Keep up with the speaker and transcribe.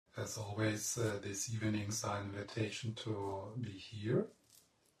As always, these evenings are an invitation to be here,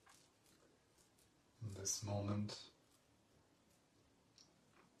 in this moment.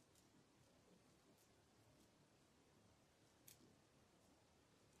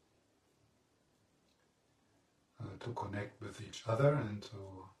 To connect with each other and to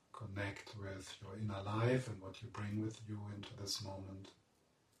connect with your inner life and what you bring with you into this moment.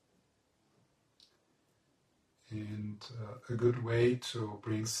 And a good way to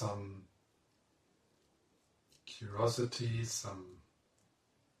bring some curiosity, some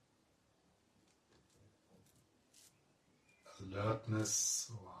alertness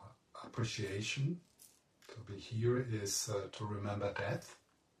or appreciation to be here is to remember death.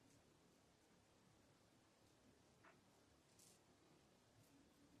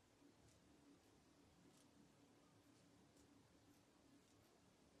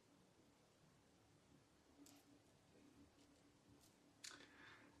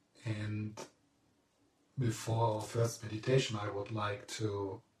 And before our first meditation, I would like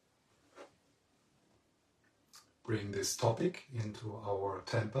to bring this topic into our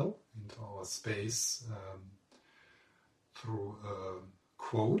temple, into our space, through a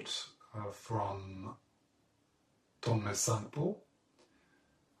quote from Tongme Sangpo,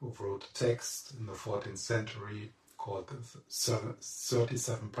 who wrote a text in the 14th century called the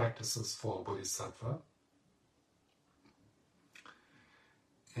 37 Practices for a Bodhisattva.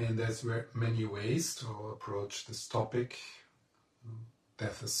 And there's many ways to approach this topic.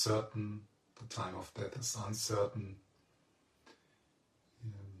 Death is certain, the time of death is uncertain.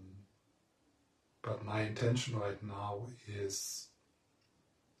 But my intention right now is,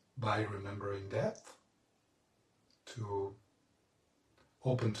 by remembering death, to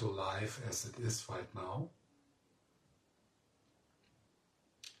open to life as it is right now,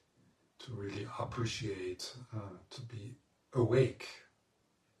 to really appreciate, to be awake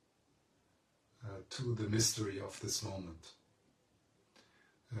to the mystery of this moment,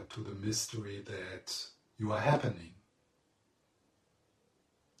 to the mystery that you are happening,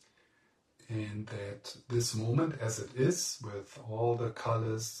 and that this moment as it is, with all the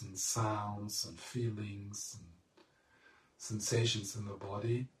colors and sounds and feelings and sensations in the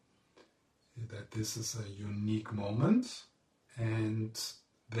body, that this is a unique moment, and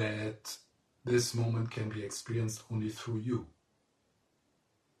that this moment can be experienced only through you.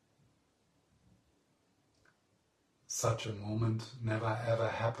 Such a moment never ever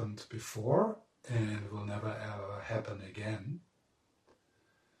happened before and will never ever happen again.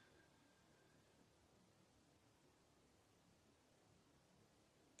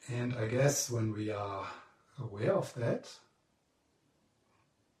 And I guess when we are aware of that,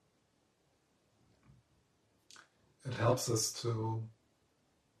 it helps us to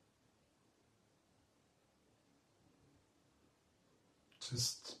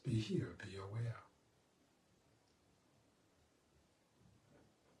just be here, be aware.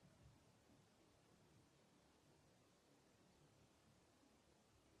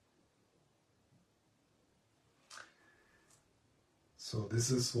 So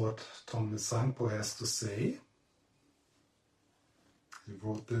this is what Tongme Sangpo has to say. He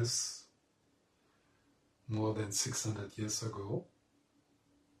wrote this more than 600 years ago.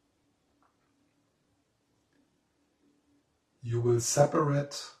 You will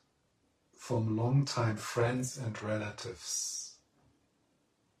separate from long-time friends and relatives.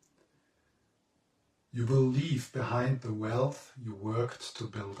 You will leave behind the wealth you worked to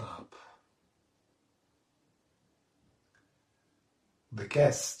build up. The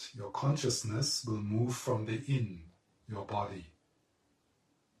guest, your consciousness, will move from the in, your body.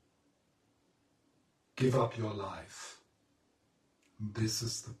 Give up your life. This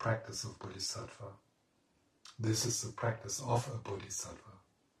is the practice of Bodhisattva. This is the practice of a Bodhisattva.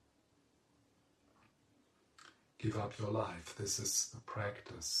 Give up your life. This is the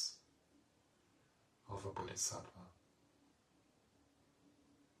practice of a Bodhisattva.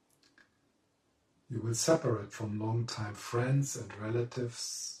 You will separate from long-time friends and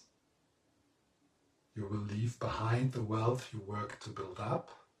relatives. You will leave behind the wealth you worked to build up.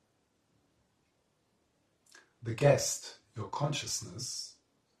 The guest, your consciousness,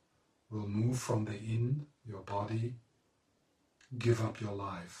 will move from the in, your body. Give up your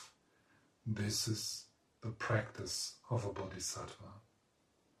life. This is the practice of a Bodhisattva.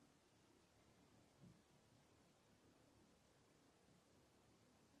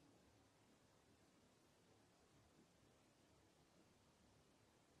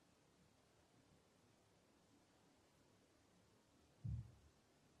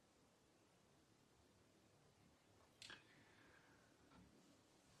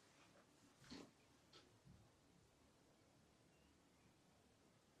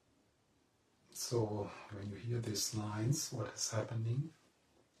 So when you hear these lines, what is happening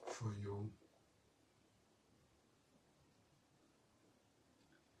for you?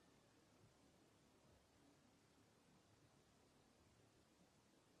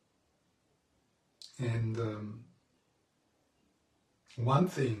 And one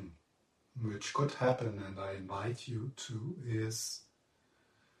thing which could happen, and I invite you to, is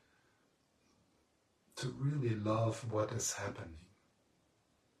to really love what is happening.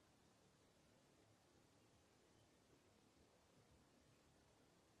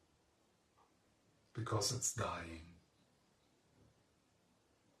 Because it's dying.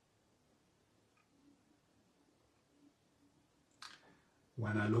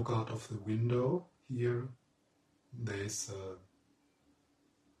 When I look out of the window here, there's a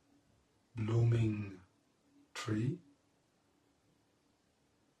blooming tree.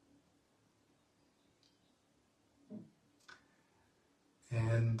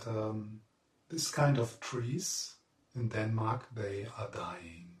 And this kind of trees in Denmark, they are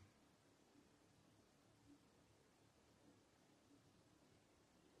dying.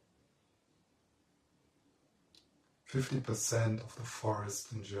 %50 of the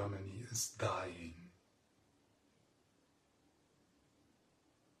forest in Germany is dying.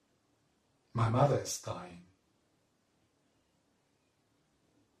 My mother is dying.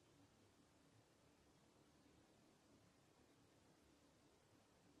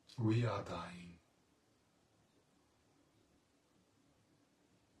 We are dying.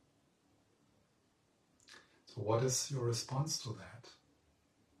 So what is your response to that?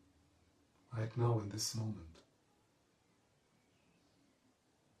 Right now in this moment.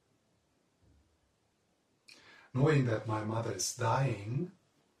 Knowing that my mother is dying,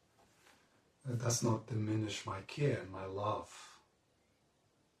 it does not diminish my care and my love,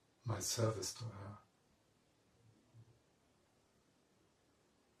 my service to her.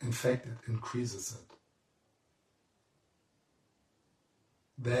 In fact, it increases it.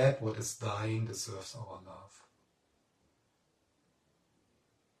 That what is dying deserves our love.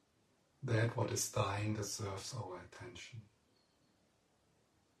 That what is dying deserves our attention.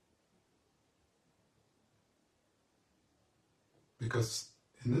 Because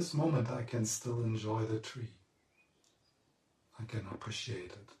in this moment I can still enjoy the tree. I can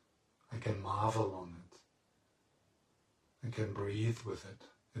appreciate it. I can marvel on it. I can breathe with it.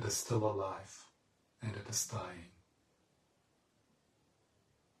 It is still alive and it is dying.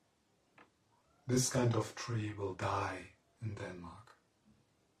 This kind of tree will die in Denmark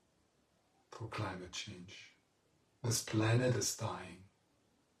through climate change. This planet is dying.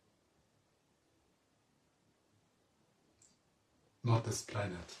 Not this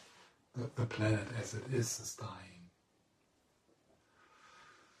planet. The planet as it is dying.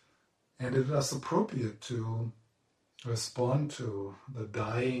 And it is appropriate to respond to the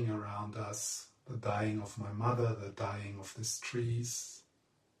dying around us, the dying of my mother, the dying of these trees,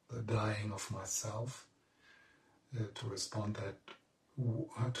 the dying of myself, to respond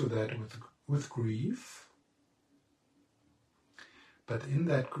to that with grief. But in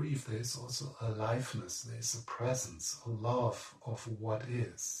that grief there is also aliveness, there is a presence, a love of what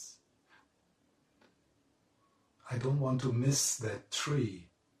is. I don't want to miss that tree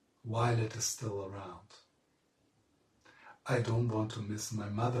while it is still around. I don't want to miss my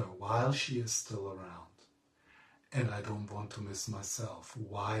mother while she is still around. And I don't want to miss myself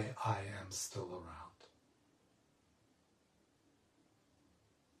while I am still around.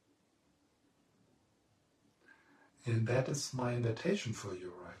 And that is my invitation for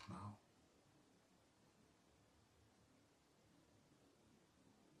you right now.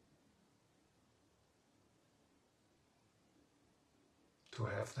 To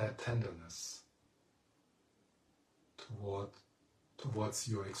have that tenderness towards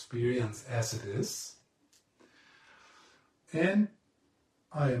your experience as it is. And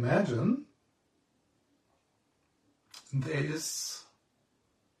I imagine there is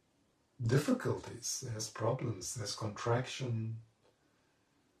difficulties, there's problems, there's contraction,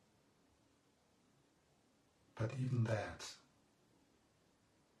 but even that,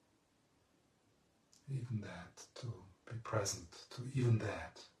 to be present to even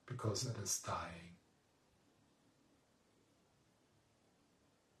that, because it is dying.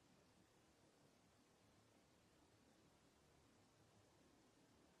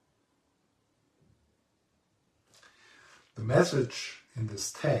 The message in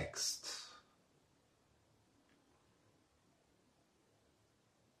this text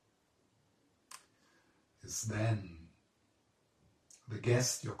is then the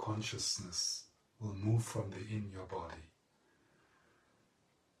guest, your consciousness, will move from within your body.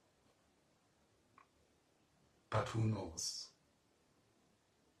 But who knows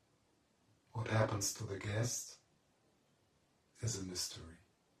what happens to the guest is a mystery.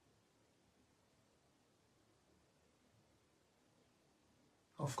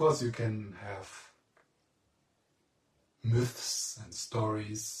 Of course, you can have myths and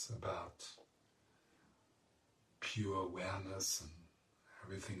stories about pure awareness and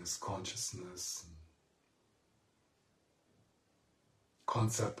everything is consciousness, and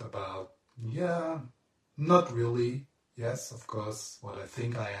concept about, not really. Yes, of course, what I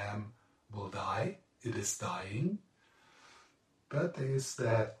think I am will die. It is dying. But there is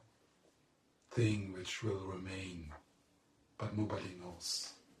that thing which will remain, but nobody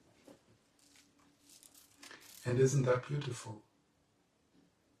knows. And isn't that beautiful?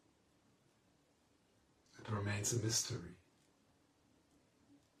 It remains a mystery.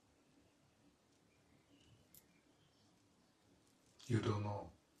 You don't know.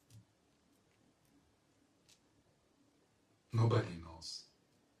 Nobody knows.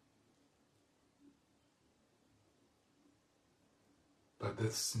 But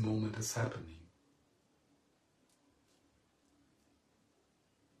this moment is happening.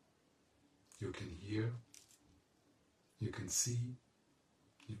 You can hear, you can see,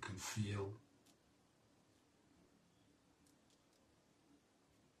 you can feel.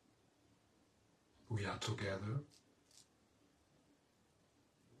 We are together.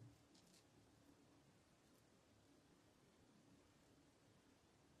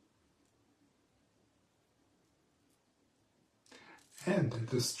 And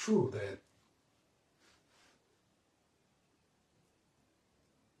it is true that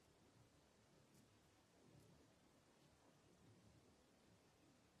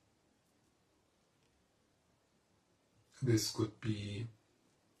this could be,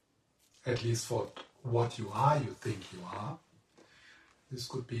 at least for what you are, you think you are, this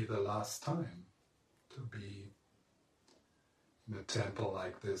could be the last time to be in a temple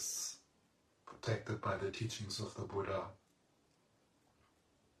like this, protected by the teachings of the Buddha.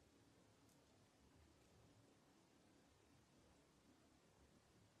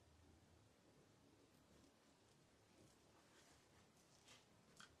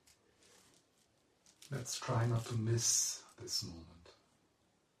 Let's try not to miss this moment.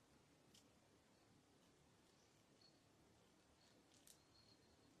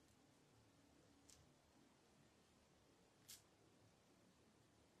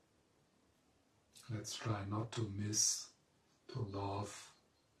 Let's try not to miss, to love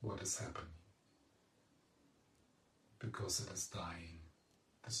what is happening. Because it is dying,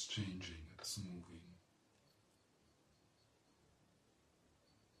 it is changing, it is moving.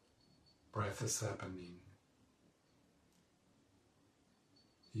 Breath is happening.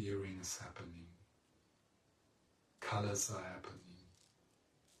 Hearing is happening. Colors are happening.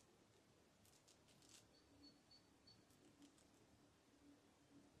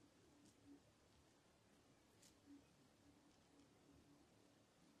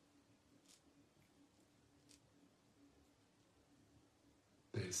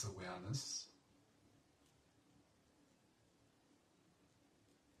 There is awareness.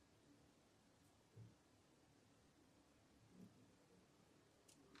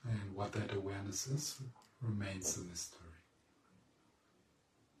 And what that awareness is remains a mystery.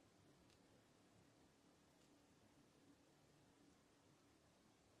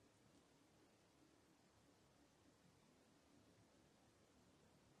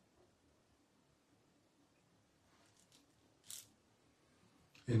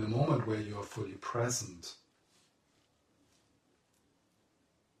 In a moment where you are fully present,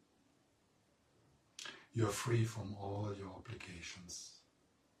 you are free from all your obligations.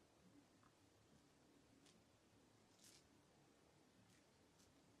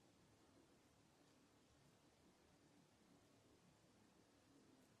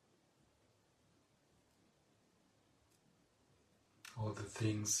 All the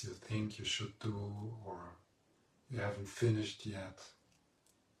things you think you should do or you haven't finished yet,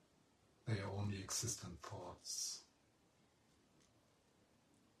 they are only existent thoughts.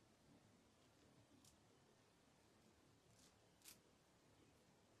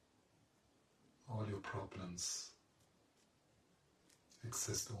 All your problems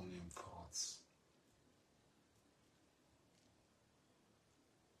exist only in thoughts.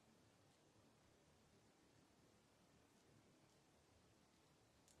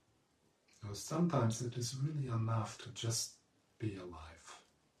 So sometimes it is really enough to just be alive.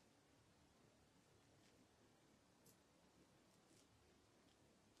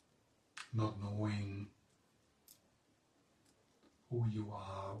 Not knowing who you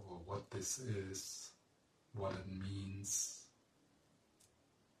are or what this is, what it means,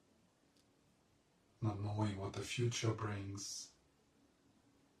 not knowing what the future brings.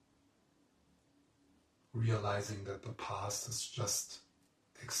 realizing that the past is just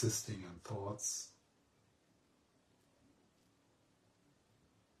existing in thoughts.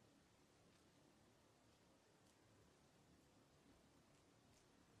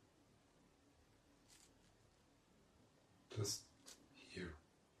 Just here.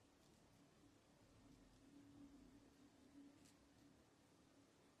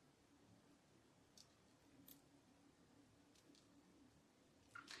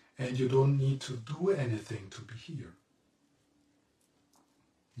 And you don't need to do anything to be here.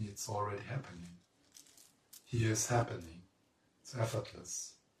 It's already happening. Here is happening. It's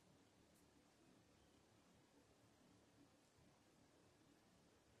effortless.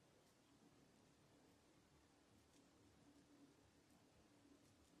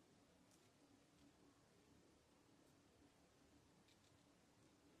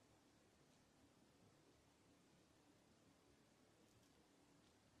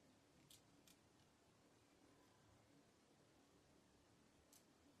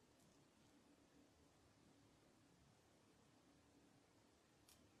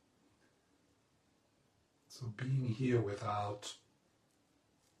 So being here without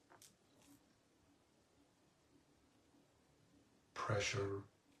pressure,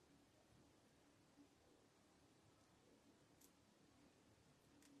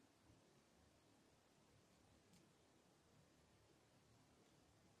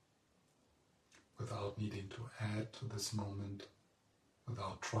 without needing to add to this moment,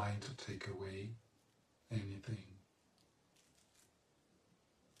 without trying to take away anything.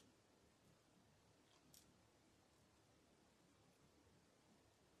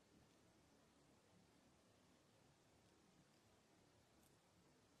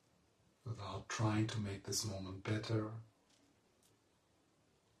 Without trying to make this moment better.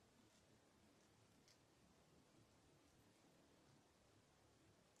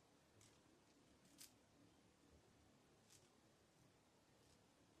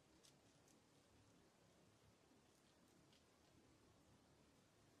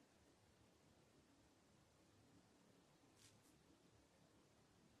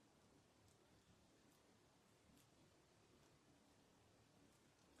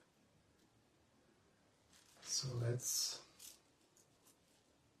 So let's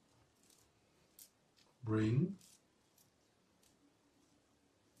bring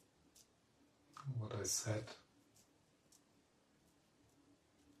what I said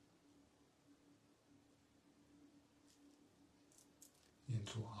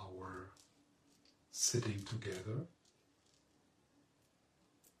into our sitting together.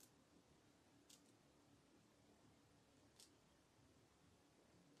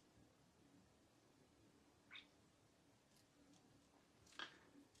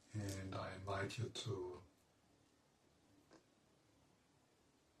 And I invite you to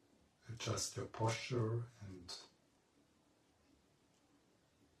adjust your posture and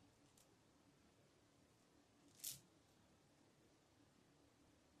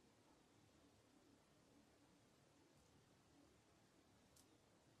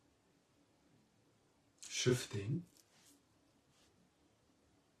shifting,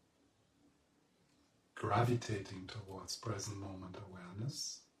 gravitating towards present moment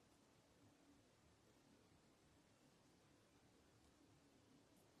awareness.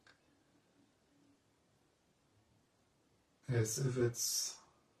 As if it's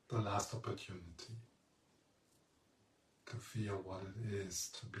the last opportunity to feel what it is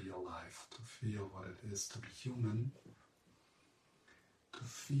to be alive, to feel what it is to be human, to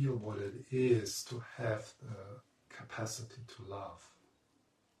feel what it is to have the capacity to love.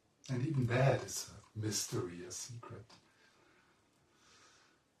 And even that is a mystery, a secret.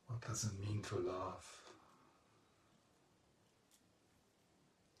 What does it mean to love?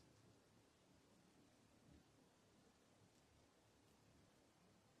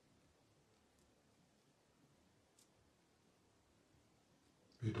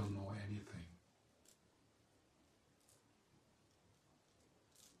 We don't know anything.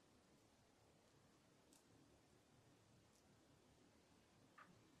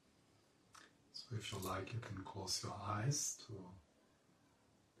 So if you like, you can close your eyes to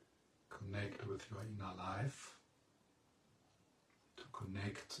connect with your inner life, to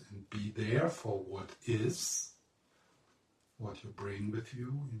connect and be there for what is, what you bring with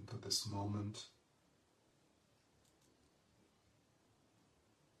you into this moment.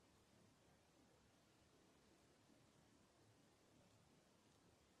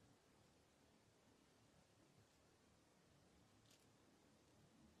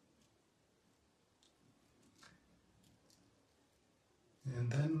 And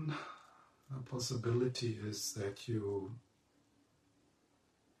then a possibility is that you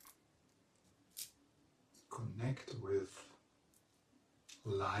connect with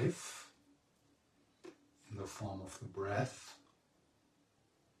life in the form of the breath.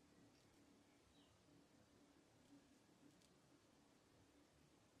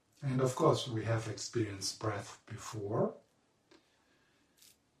 And of course, we have experienced breath before,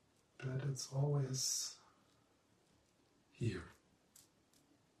 but it's always here.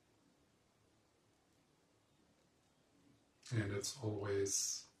 And it's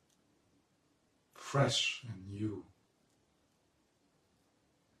always fresh and new.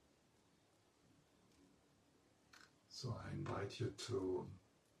 So I invite you to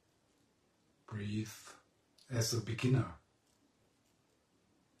breathe as a beginner.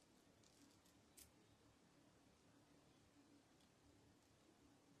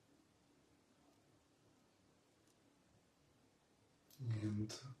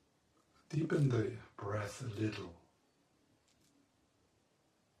 And deepen the breath a little.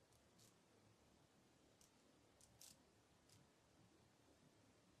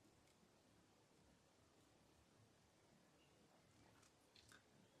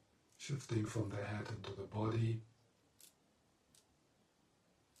 Shifting from the head into the body.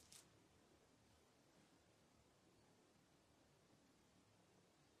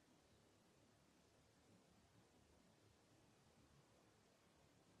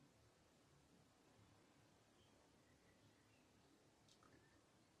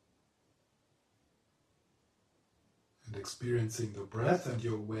 And experiencing the breath and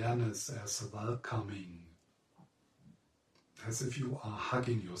your awareness as welcoming, as if you are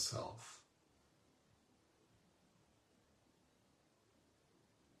hugging yourself.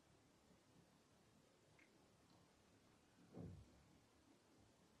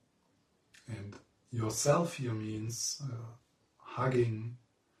 And yourself here means hugging,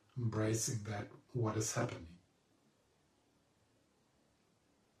 embracing that what is happening.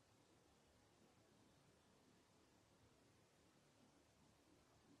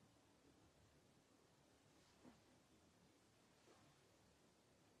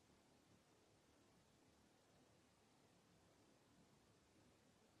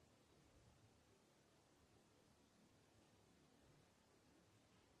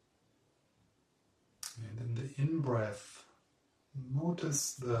 And in the in-breath,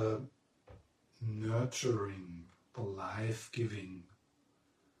 notice the nurturing, the life-giving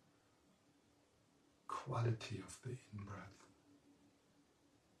quality of the in-breath.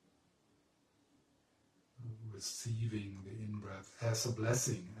 Receiving the in-breath as a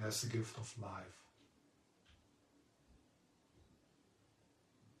blessing, as a gift of life.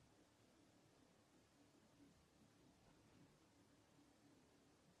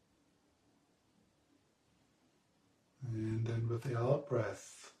 And then with the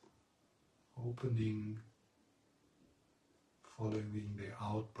out-breath, opening, following the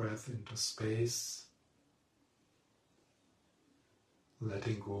out-breath into space,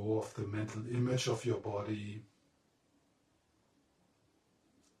 letting go of the mental image of your body,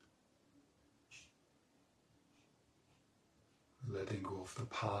 letting go of the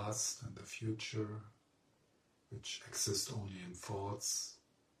past and the future, which exist only in thoughts.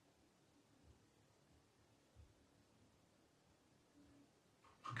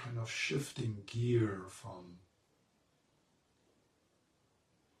 Kind of shifting gear from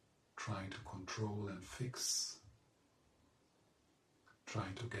trying to control and fix,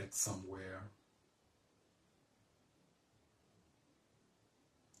 trying to get somewhere.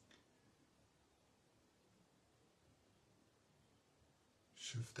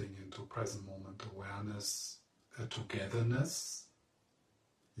 Shifting into present moment awareness, a togetherness.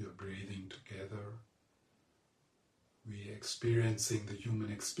 You're breathing together. We experiencing the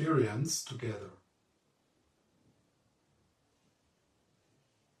human experience together.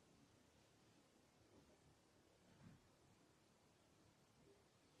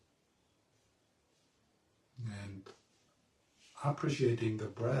 And appreciating the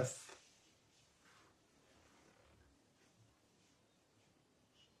breath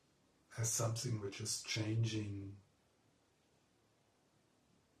as something which is changing,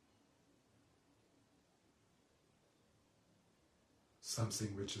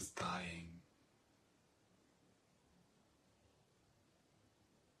 something which is dying.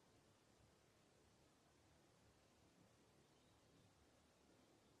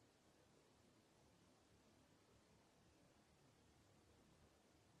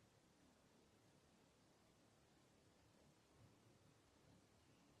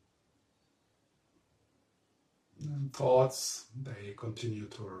 And thoughts, they continue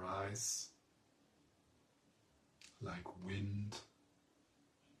to arise like wind,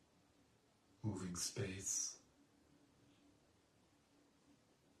 moving space.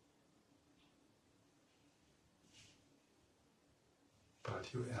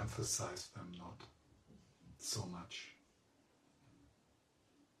 but you emphasize them not so much.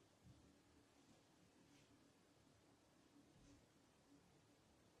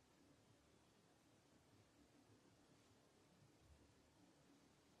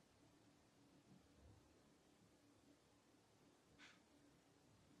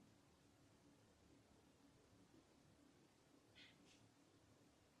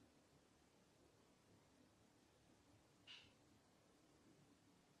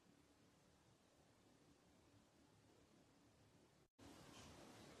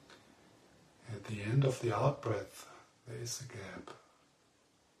 At the end of the out-breath, there is a gap,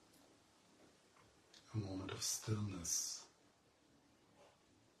 a moment of stillness.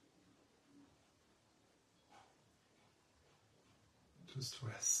 Just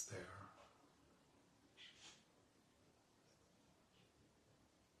rest there.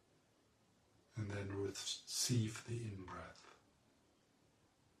 And then receive the in-breath.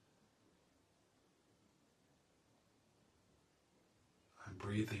 I'm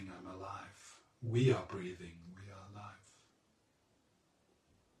breathing, I'm alive. We are breathing, we are alive.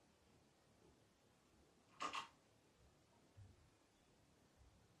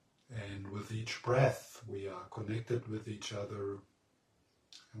 And with each breath, we are connected with each other,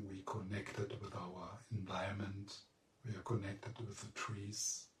 and we connected with our environment. We are connected with the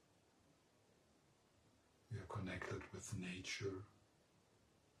trees. We are connected with nature.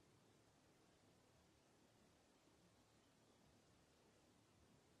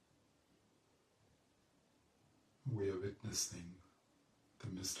 We are witnessing the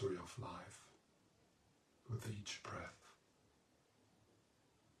mystery of life with each breath.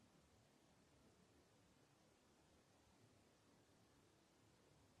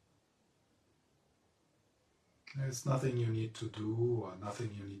 There's nothing you need to do or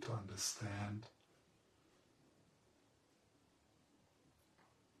nothing you need to understand.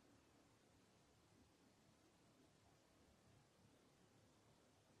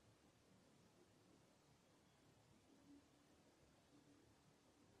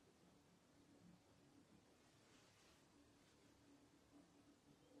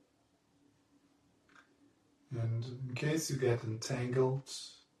 And in case you get entangled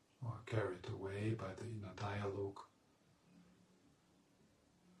or carried away by the inner dialogue,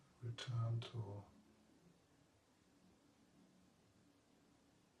 return to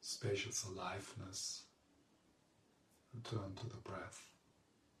spacious aliveness, return to the breath.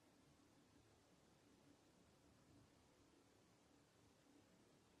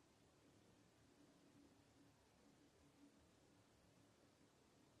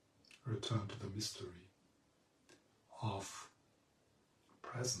 Return to the mystery of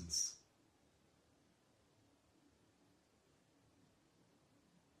presence.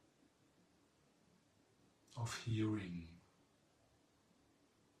 Of hearing,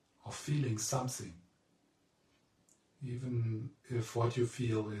 of feeling something, even if what you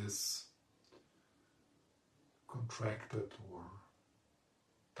feel is contracted or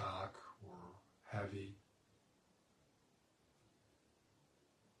dark or heavy.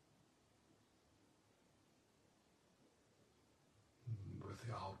 With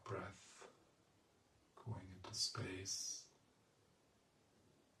the out-breath, going into space.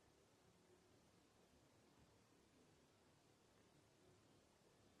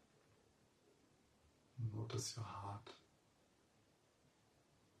 Notice your heart.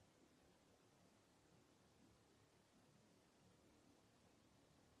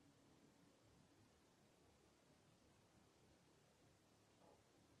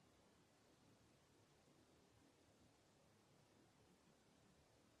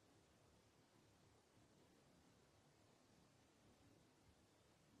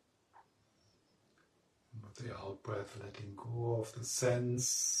 And with the out-breath, letting go of the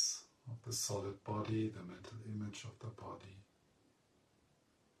sense of the solid body, the mental image of the body.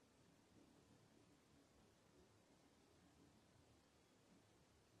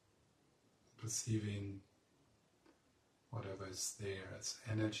 Perceiving whatever is there as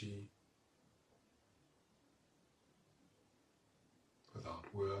energy, without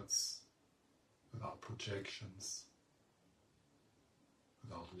words, without projections,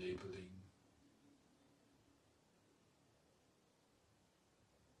 without labeling.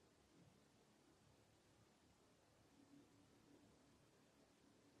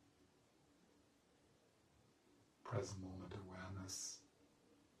 Present moment awareness,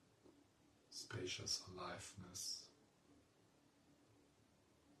 spacious aliveness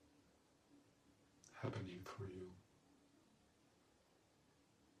happening through you.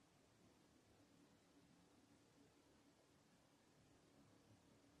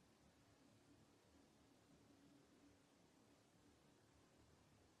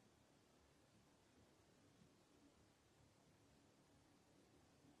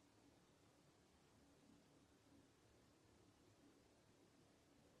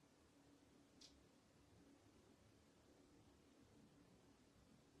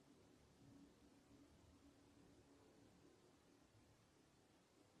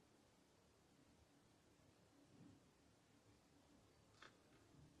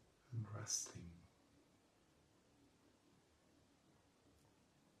 resting.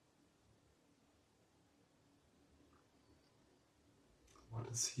 What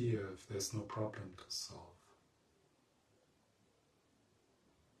is here if there's no problem to solve?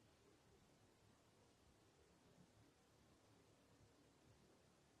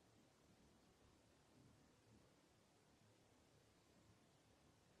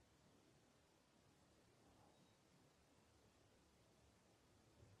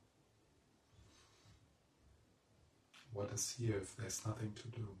 What is here if there's nothing to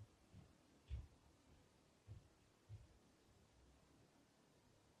do?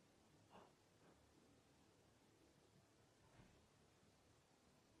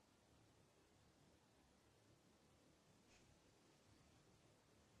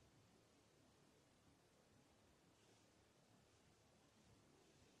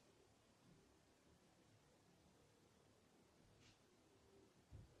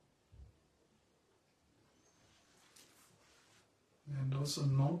 And also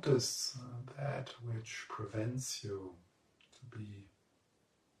notice that which prevents you to be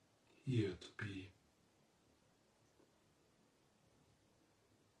here, to be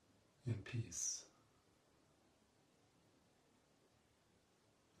in peace.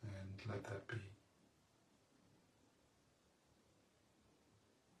 And let that be.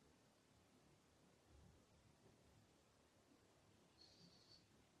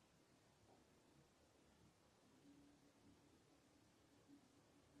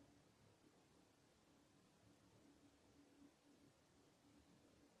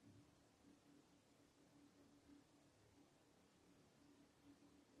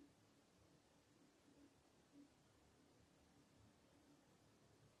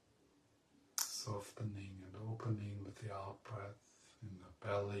 Softening and opening with the out-breath in the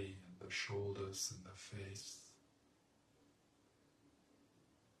belly, in the shoulders, in the face.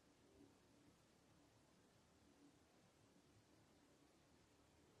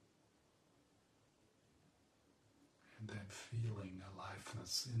 And then feeling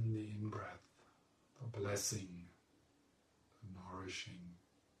aliveness in the in-breath, the blessing, the nourishing.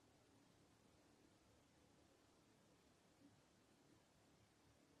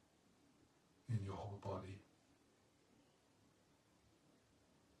 In your whole body,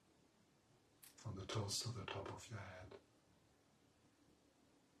 from the toes to the top of your head.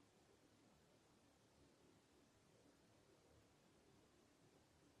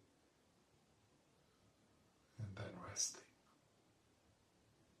 And then resting.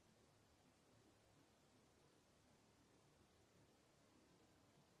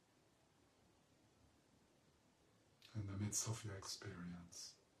 In the midst of your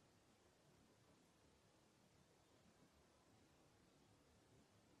experience.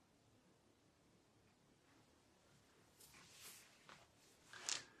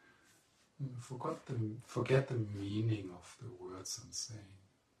 Forget the meaning of the words I'm saying.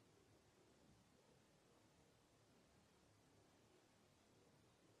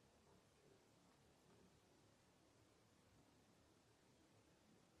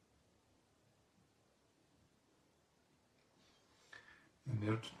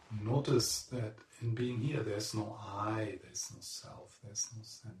 And notice that in being here, there's no I, there's no self, there's no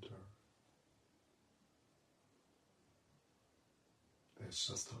center. There's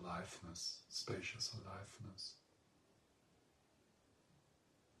just aliveness, spacious aliveness.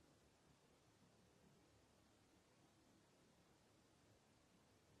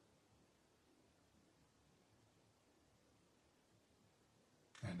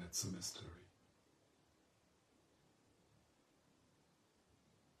 And it's a mystery.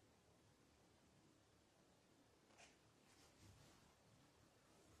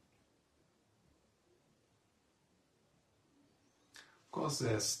 Of course,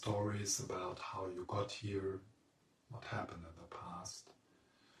 there's stories about how you got here, what happened in the past.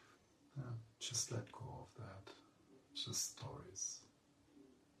 Just let go of that. Just stories.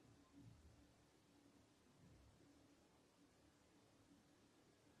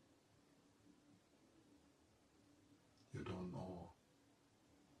 You don't know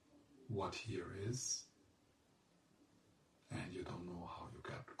what here is, and you don't know how you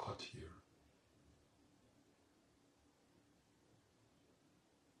got here.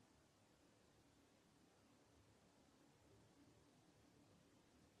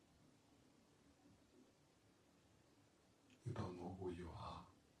 You don't know who you are.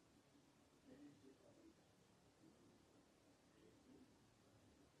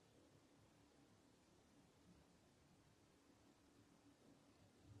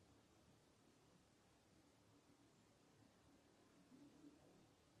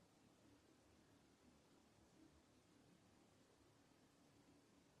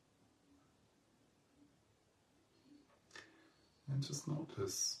 And just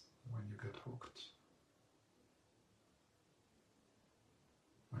notice when you get hooked,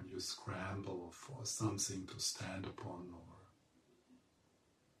 when you scramble for something to stand upon, or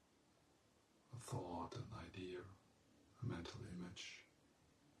a thought, an idea, a mental image.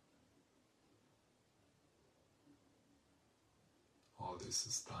 All this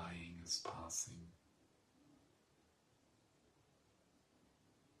is dying, is passing.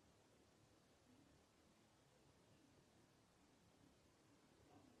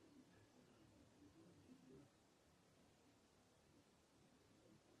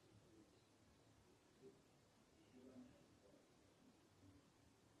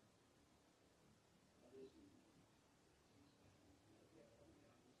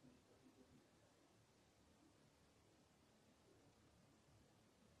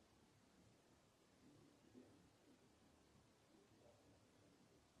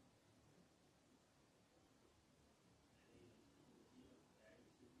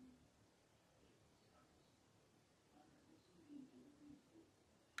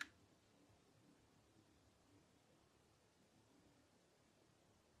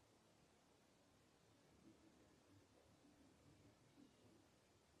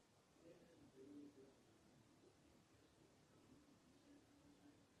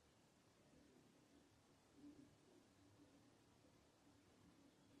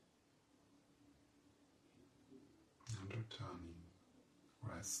 And returning,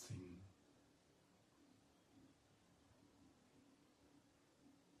 resting.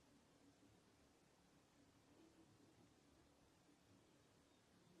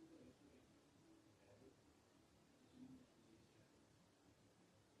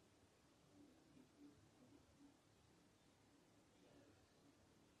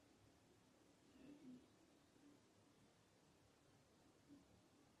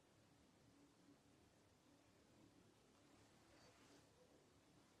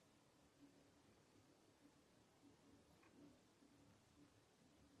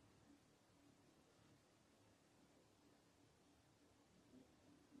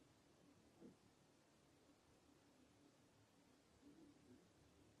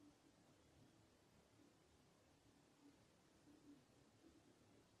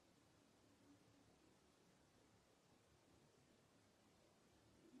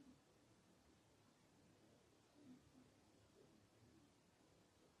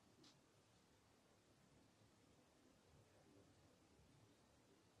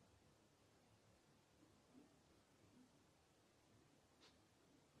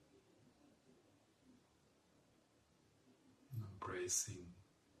 Embracing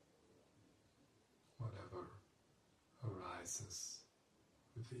whatever arises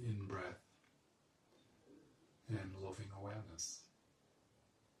with the in-breath and loving awareness.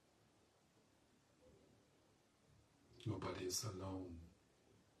 Nobody is alone.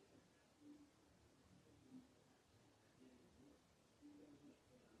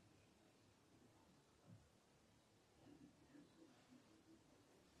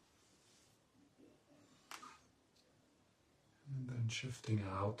 And then shifting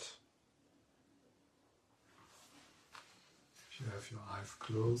out. If you have your eyes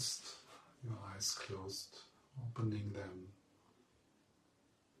closed, opening them.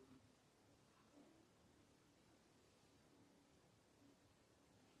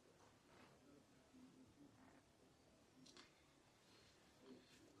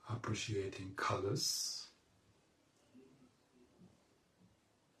 Appreciating colors.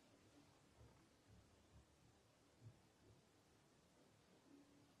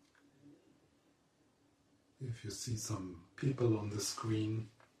 If you see some people on the screen,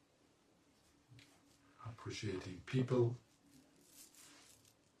 appreciating people.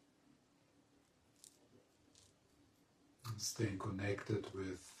 And staying connected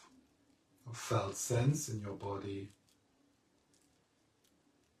with a felt sense in your body.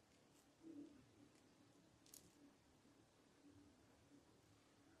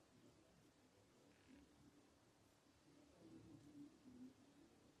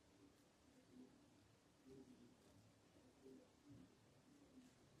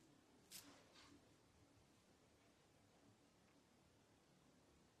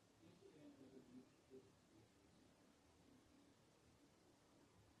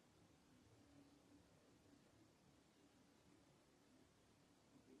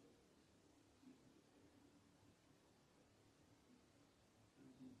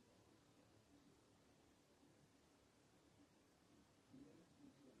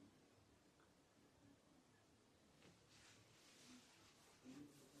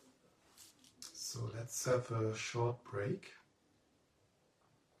 So let's have a short break,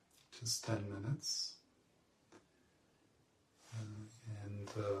 just 10 minutes. And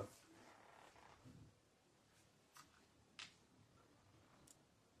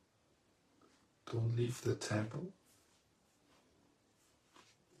don't leave the temple.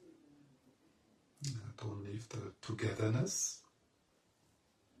 Don't leave the togetherness.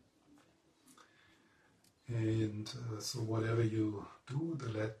 And so whatever you do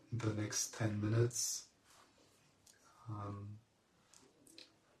the next 10 minutes,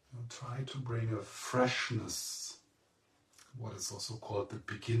 try to bring a freshness, what is also called the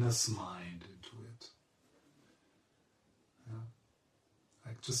beginner's mind, into it. Yeah?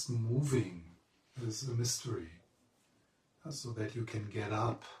 Like just moving is a mystery, so that you can get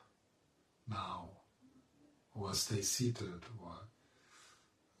up now, or stay seated, or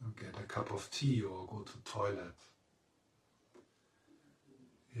get a cup of tea, or go to the toilet.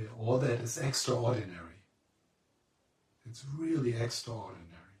 Yeah, all that is extraordinary. It's really extraordinary.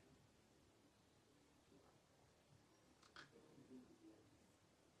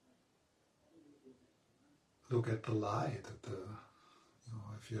 Look at the light,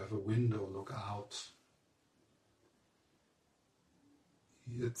 if you have a window, look out.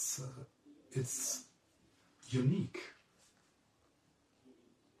 It's unique.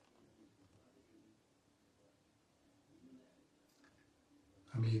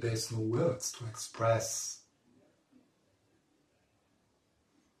 I mean, there's no words to express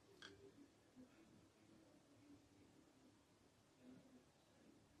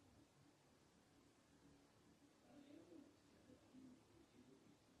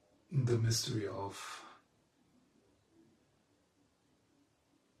the mystery of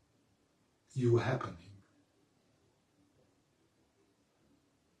you happening.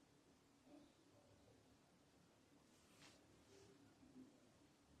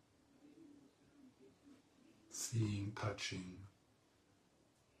 Seeing, touching,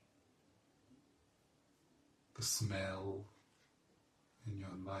 the smell in your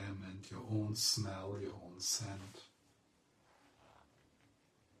environment, your own smell, your own scent.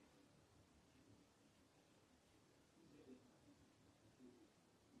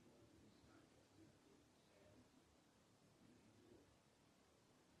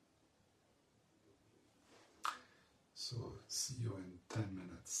 So see you in 10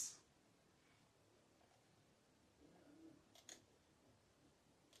 minutes.